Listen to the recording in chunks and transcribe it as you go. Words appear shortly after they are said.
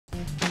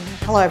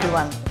Hello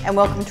everyone and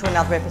welcome to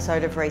another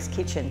episode of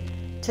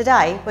RiesKitchen.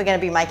 Today we're going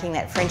to be making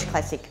that French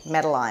classic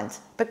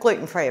madeleines, but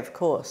gluten-free of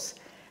course.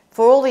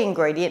 For all the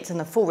ingredients and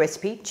the full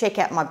recipe, check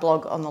out my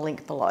blog on the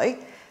link below.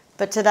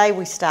 But today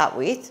we start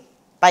with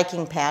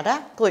baking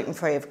powder,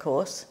 gluten-free of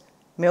course,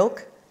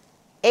 milk,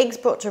 eggs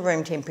brought to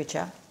room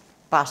temperature,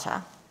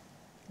 butter,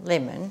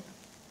 lemon,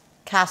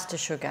 caster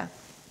sugar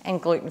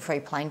and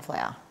gluten-free plain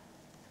flour.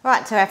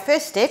 Right, so our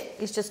first step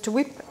is just to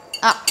whip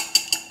up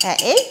our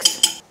eggs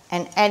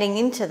and adding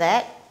into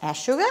that our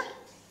sugar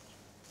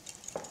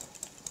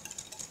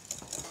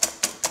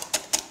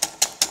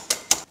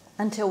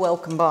until well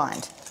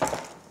combined.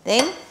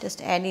 Then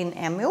just add in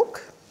our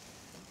milk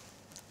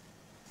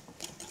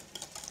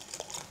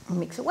and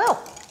mix it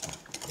well.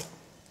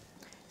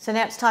 So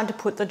now it's time to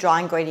put the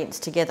dry ingredients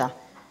together.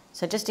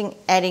 So just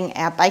adding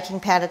our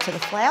baking powder to the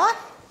flour,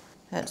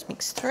 let's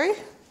mix through,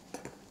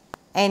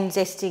 and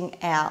zesting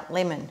our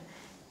lemon.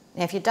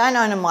 Now if you don't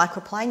own a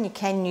microplane, you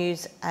can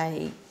use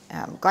a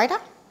grater,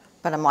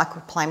 but a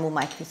microplane will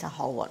make this a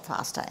whole lot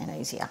faster and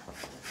easier.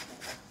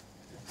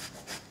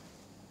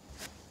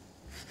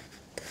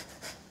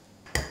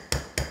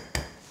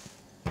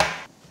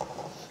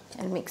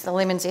 And mix the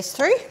lemon zest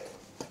through.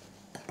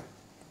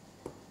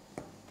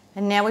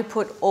 And now we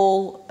put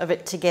all of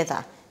it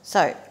together.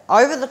 So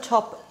over the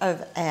top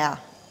of our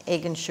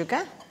egg and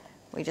sugar,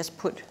 we just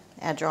put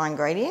our dry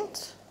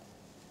ingredients.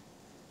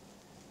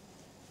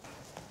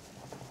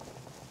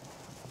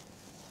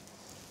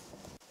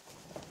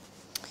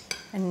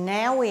 And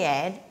now we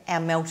add our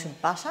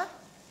melted butter,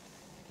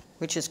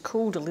 which has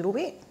cooled a little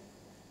bit.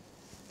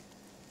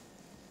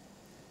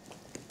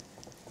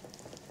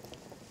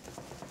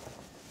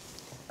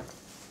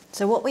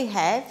 So what we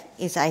have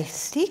is a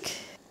thick,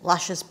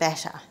 luscious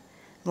batter.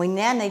 We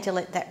now need to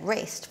let that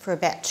rest for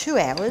about 2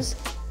 hours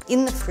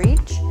in the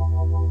fridge.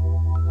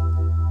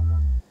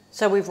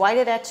 So we've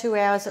waited our 2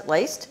 hours at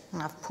least,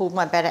 and I've pulled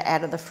my batter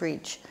out of the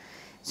fridge.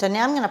 So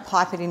now I'm going to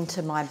pipe it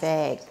into my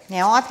bag.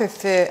 Now I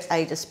prefer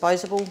a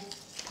disposable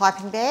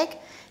piping bag,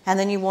 and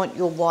then you want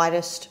your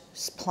widest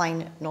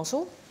plain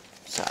nozzle.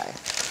 So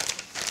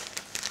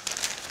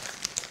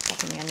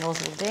popping our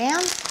nozzle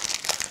down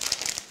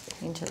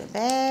into the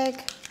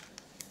bag,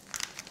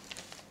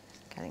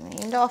 cutting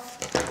the end off,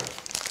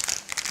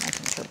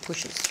 making sure it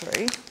pushes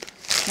through.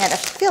 Now to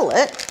fill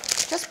it,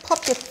 just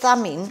pop your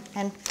thumb in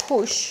and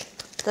push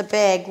the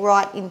bag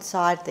right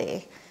inside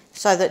there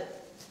so that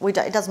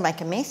it doesn't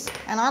make a mess.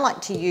 And I like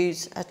to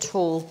use a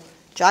tall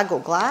jug or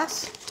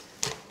glass.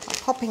 By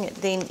popping it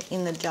then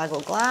in the jug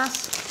or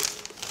glass,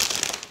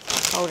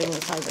 holding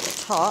this over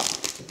the top,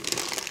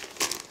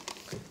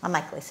 I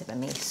make less of a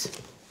mess.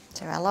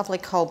 So our lovely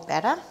cold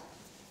batter,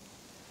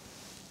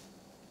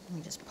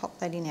 we just pop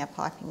that in our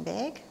piping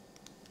bag.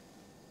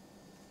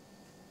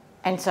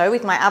 And so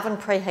with my oven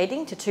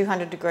preheating to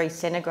 200 degrees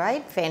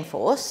centigrade, fan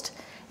forced,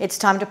 it's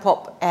time to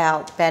pop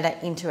our batter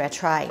into our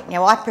tray.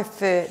 Now I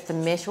prefer the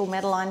metal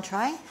Madeleine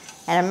tray,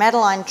 and a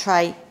Madeleine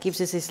tray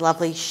gives us this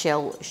lovely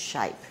shell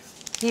shape.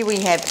 Here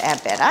we have our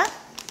batter.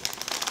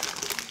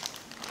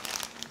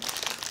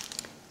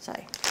 So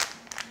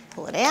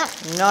pull it out,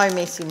 no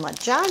mess in my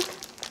jug.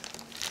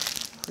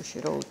 Push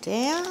it all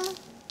down.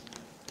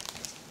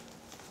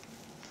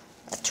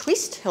 A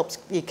twist helps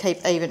you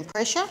keep even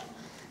pressure,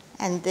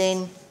 and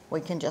then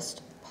we can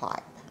just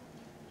pipe.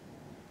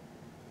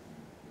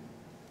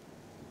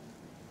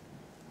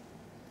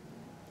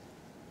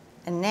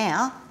 And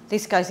now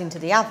this goes into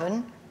the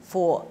oven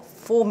for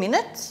 4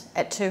 minutes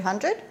at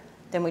 200.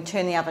 Then we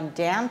turn the oven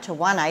down to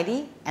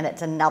 180 and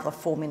it's another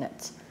 4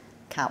 minutes.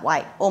 Can't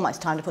wait,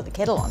 almost time to put the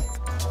kettle on.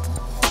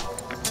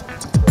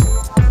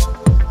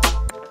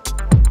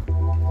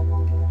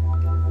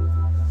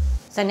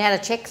 So now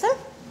to check them.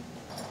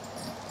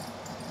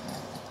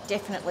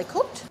 Definitely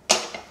cooked.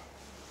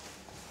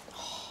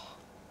 Oh,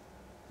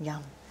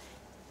 yum.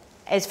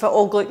 As for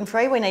all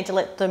gluten-free, we need to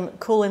let them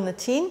cool in the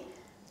tin.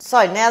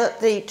 So now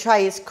that the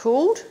tray is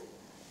cooled,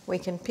 we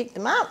can pick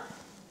them up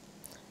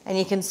and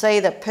you can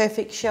see the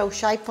perfect shell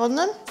shape on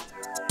them.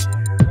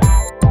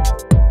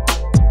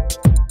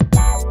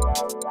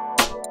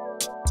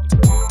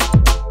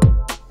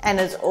 And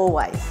as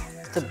always,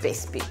 the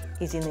best bit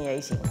is in the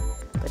eating.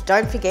 But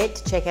don't forget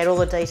to check out all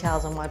the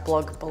details on my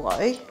blog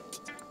below.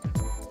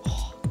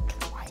 Oh,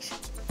 can't wait.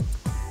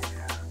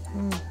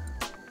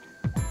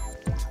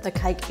 The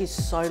cake is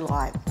so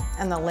light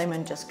and the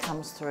lemon just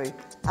comes through.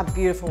 A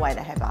beautiful way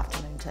to have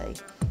afternoon tea.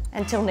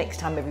 Until next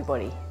time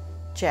everybody,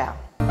 ciao.